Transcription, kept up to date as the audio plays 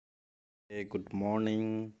Good morning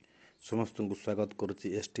समस्त को स्वागत करुच्ची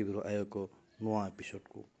एसटीवी आय एक नुआ एपिसोड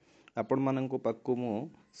को आपण मानक पाक मु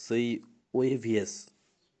सही ओएवीएस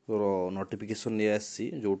रो नोटिफिकेशन नहीं आसी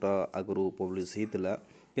जोटा आगु पब्लिश होता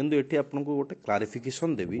किंतु ये आपन को गोटे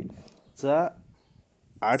क्लारिफिकेशन देवी जा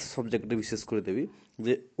आर्ट्स सब्जेक्ट विशेष कर देवी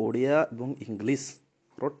जे ओडिया एवं इंग्लिश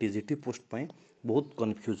रो टीजीटी पोस्ट पाई बहुत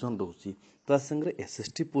कन्फ्यूजन रोचे ता संगे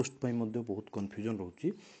एसएसटी पोस्ट पाई मध्य बहुत कन्फ्यूजन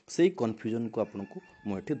रोचे से कन्फ्यूजन को आपन को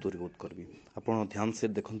मुझे दूरीभूत करी आपड़ ध्यान से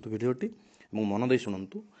देखु भिडटी मन दे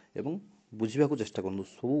शुणु एवं बुझा चेष्टा करूँ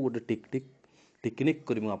सब गोटे टेक्निक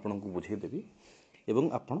कर आपन को बुझेदेवी एवं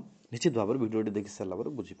आपड़ निश्चित भाव में भिडटी देखी सारापर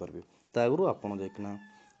बुझीपारे ता आगु आपड़ जाकना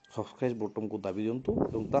सब्सक्राइब बटन को दाबी दिंतु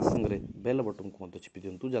और ता संगे बेल बटन को चिपी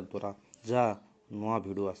दिंतु जहाद्वारा जहाँ नुआ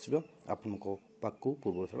भिड आसो आपण पाक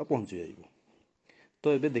पूर्व सारा पहुँची जाइए।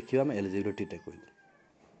 तो ये देखिए आम एलिजिबिलिटी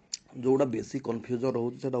कह जोड़ा बेसी कन्फ्यूजन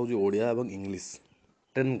रोचे हूँ ओडिया और इंग्लिश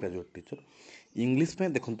 10 ग्रेजुएट टीचर इंग्लिश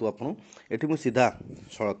में देखो आपड़ ये सीधा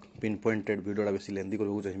सड़क पिन पॉइंटेड भिडियोटा बेसी लेंदी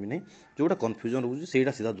करने चाहिए नहीं जोटा कन्फ्यूजन रोचे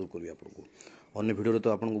से सीधा दूर करी आपको अन्य भिडियो तो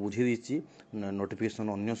आपको बुझे देती नोटिफिकेशन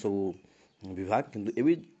अन्य सब विभाग किंतु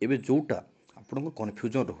एबे जोटा आपन को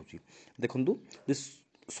कन्फ्यूजन रोचे देखो this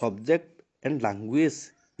subject and language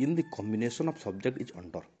in the combination of subject is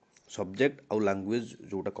under subject आउ लैंग्वेज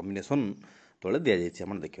जोटा कॉम्बिनेशन तले दि जाइए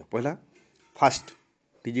आम देखिए पहला fast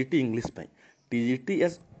TGT English TGT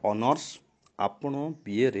as honours आपण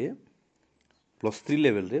बीए रे +3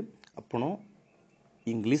 लेवल रे आपण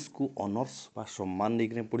इंग्लिश को ऑनर्स बा सम्मान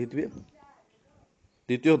नहीं पढ़ी थे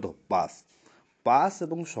द्वितीयत पास पास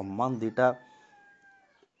एवं सम्मान दुटा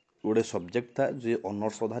गोटे सब्जेक्ट था जे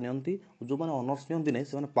ऑनर्स अधा नि जो मैंने ऑनर्स नि नहीं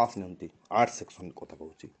से पास नि आर्ट्स सेक्शन कथा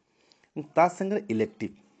कहूँ ता संगे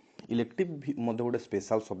इलेक्टिव गोटे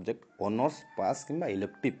स्पेशल सब्जेक्ट ऑनर्स पास कि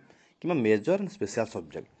इलेक्टिव कि मेजर एंड स्पेशल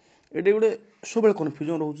सब्जेक्ट ये गोटे सब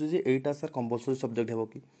कन्फ्यूजन रोचे यहाँ सर कंपलसरी सब्जेक्ट है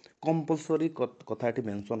कि कंपलसरी कथा ये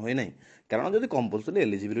मेंशन होई नहीं कारण जब कंपलसरी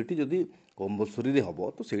एलिजिबिलिटी जब कंपलसरी हम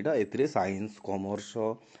तो सहीटा ए साइंस कॉमर्स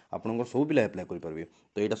आपन सब पिला एप्लाय करेंगे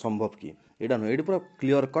तो यहाँ संभव कि यहाँ नुह ये पूरा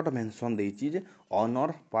क्लीयर कट मेंशन देती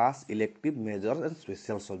honour pass elective major and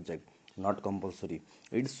special subject not compulsory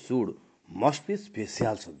it should must be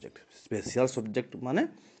special subject माने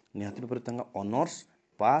निहाती भाव में ऑनर्स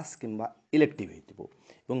पास कि इलेक्टिव हो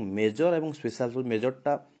मेजर और स्पेशल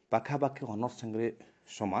मेजरटा पाखापाखि ऑनर्स संगे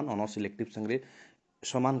समान ऑनर्स इलेक्टिव संगे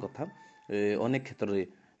समान कथा अनेक क्षेत्र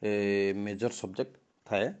में मेजर सब्जेक्ट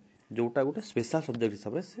थाए जोटा गोटे स्पेशल सब्जेक्ट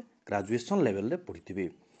हिसाब से ग्रेजुएशन लेवल रे पढ़ी थे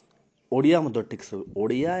ओडिया ठीक से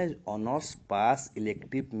Odia is honours pass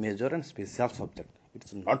elective major and special subject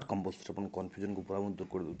it's not compulsory upon confusion को पूरा दूर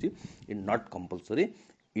कर दूसरी it not compulsory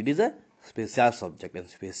it is a special subject and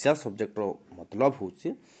special subject मतलब हूँ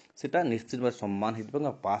सेटा निश्चित भाव सम्मान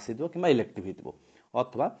हो पास हो कि इलेक्टिव हो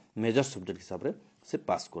अथवा मेजर सब्जेक्ट हिसाब से से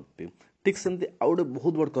पास करते ठीक सेमती आउ गए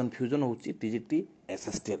बहुत बड़ कन्फ्यूजन हो टीजीटी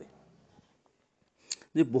एसएसटी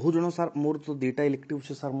जे बहुत जन सार मोर तो दुईटा इलेक्टिव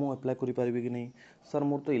अच्छे सार मुझे एप्लाय करें कि नहीं सार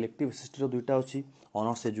मोर तो इलेक्टिव एसएसटी दुईटा अच्छी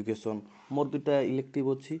ऑनर्स एजुकेशन मोर दुईटा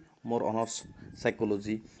इलेक्टिव अच्छी मोर ऑनर्स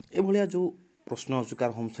साइकोलॉजी ये जो प्रश्न अच्छे कार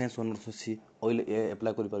होम साइंस ऑनर्स अच्छी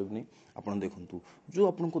एप्लाय करें आपड़ देखूँ जो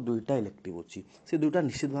आपन को दुईटा इलेक्टिव अच्छी से दुईटा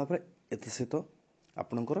निश्चित भाव में एत सहित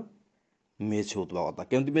आपणकर मैच होता कथा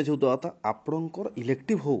केमती मैच होता कथा आपणकर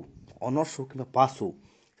इलेक्टिव हो ऑनर्स हो कि पास हो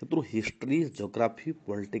से history geography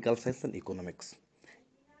political science and economics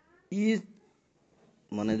ये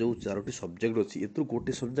माने जो 4टी सब्जेक्ट अच्छी ए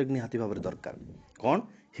गोटे सब्जेक्ट निहाती भाव में दरकार कौन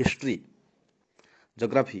history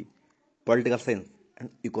geography political science and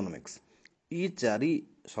economics ये 4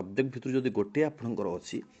 सब्जेक्ट भितर जब गोटे आपणकर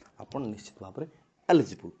अच्छी आप निश्चित भाव में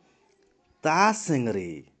एलिजिबल ता संगे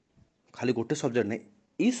खाली गोटे सब्जेक्ट नहीं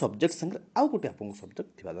ये सब्जेक्ट संगे आउ गोटे आप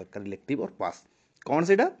सब्जेक्ट थी दरकार इलेक्टिव और पास कौन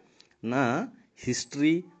से ना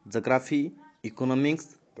history geography economics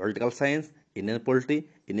political science Indian polity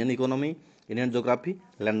Indian economy Indian geography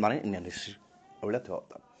landmark Indian history भाया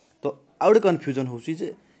था तो आउ गए कन्फ्यूजन हो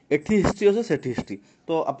हिस्ट्री अच्छे से हिस्ट्री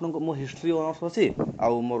तो आप मो हिस्ट्री ऑनर्स अच्छी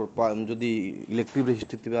आउ मोर जदि इलेक्टिव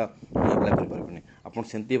हिस्ट्री थी एप्लाय करें आप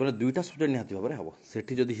दुईटा सब्जेक्ट निहाती भाव में हम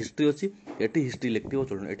से जब हिस्ट्री अच्छी ये हिस्ट्री इलेक्टिव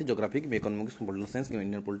चलो ये geography economics political science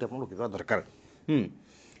Indian polity आप रखा दरकार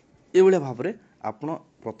ये भाव में आप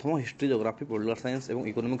प्रथम हिस्ट्री जियोग्राफी पॉलिटिकल साइंस और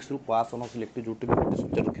इकोनॉमिक्स पास ऑनर्स इलेक्टिव जो गोटे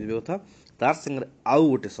सब्जेक्ट रखिए कथा तार संगे आउ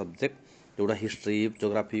गोटे सब्जेक्ट जोड़ा history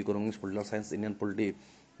geography economics political science Indian polity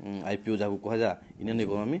IPO जहाँ कहुआ Indian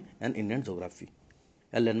economy and Indian geography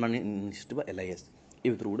landmark institute LIS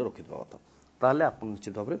ये भर गोटे रखिदा कथा ताहले आप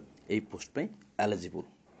निश्चित भाव में यही पोस्ट पे एलिजिबल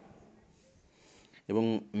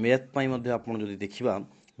एवं मैथ आप देखा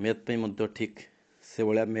मैथ ठीक से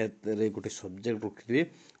भाया मैथ रे गोटे सब्जेक्ट रखिए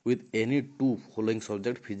with any two following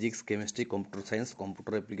subject physics chemistry computer science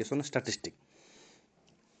computer application statistics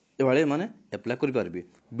एभाবে माने अप्लाई करि पारबे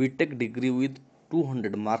BTech degree with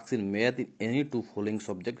 200 marks in math in any two following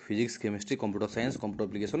subject physics chemistry computer science computer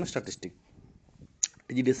application statistics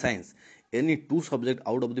TGT science any two subject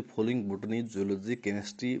out of the following botany geology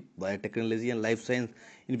chemistry biotechnology and life science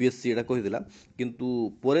in BSc एटा कहिदिला किंतु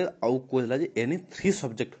परे आउ कहिला जे any three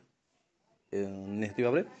subject निहती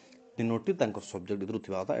भाव तीनोटी subject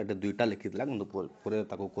भर था ये दुईटा लिखी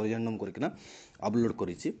कोरिजेंडम करना अपलोड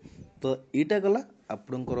कर तो यहाँ गला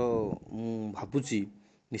आपणकर भावुची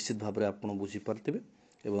निश्चित भाव में आप बुझीपारे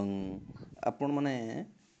आपण मैंने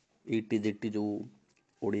टीजीटी जो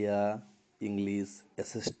Odia English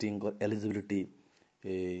SST eligibility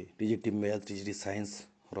TGT math TGT science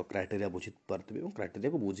रो क्राइटेरिया बुझी पारे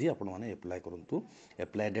क्राइटेरिया को बुझी आपण मैंने एप्लाय करूँ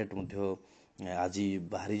एप्लाय डेट आज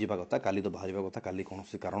बाहरी जावा कथा काली तो बाहर कथा काली कौन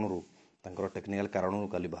कारण टेक्निकल कारण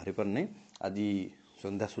काली बाहरी पारनी आज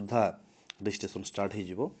संध्या सुधा रजिस्ट्रेशन स्टार्ट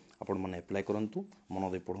हो आपण मैंने एप्लाय करूँ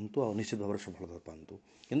मन दे पढ़ु और निश्चित भाव में सफलता पातु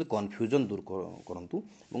किंतु कन्फ्यूजन दूर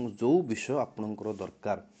करूँ जो विषय आपणकर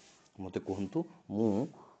दरकार मत कहतु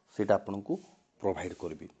मुझा आपन को प्रोवाइड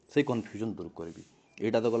करी से कन्फ्यूजन दूर करी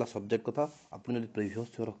यहाँ तो गला सब्जेक्ट कथा आपन जब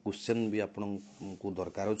प्रिवियस ईयर क्वेश्चन भी आपन को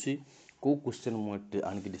दरकार अच्छी कौ क्वेश्चन मुझे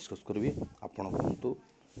आनिक डिस्कस करी आपड़ कहतु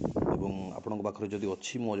एवं आपण पाखे जदि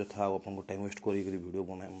अच्छी मो यथा आपको टाइम वेस्ट कर वीडियो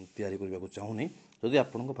बना या चाहूनी जदि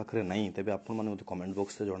आपण पाखे ना तेज आपण मैंने कमेंट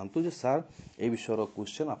बॉक्स से जनातु सार ए विषय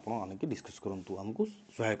क्वेश्चन आपड़ आनिक डिस्कस करूँ आमको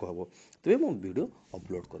सहायक हम तेज मुझे वीडियो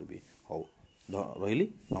अपलोड करी हौ रही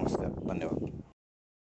नमस्कार धन्यवाद।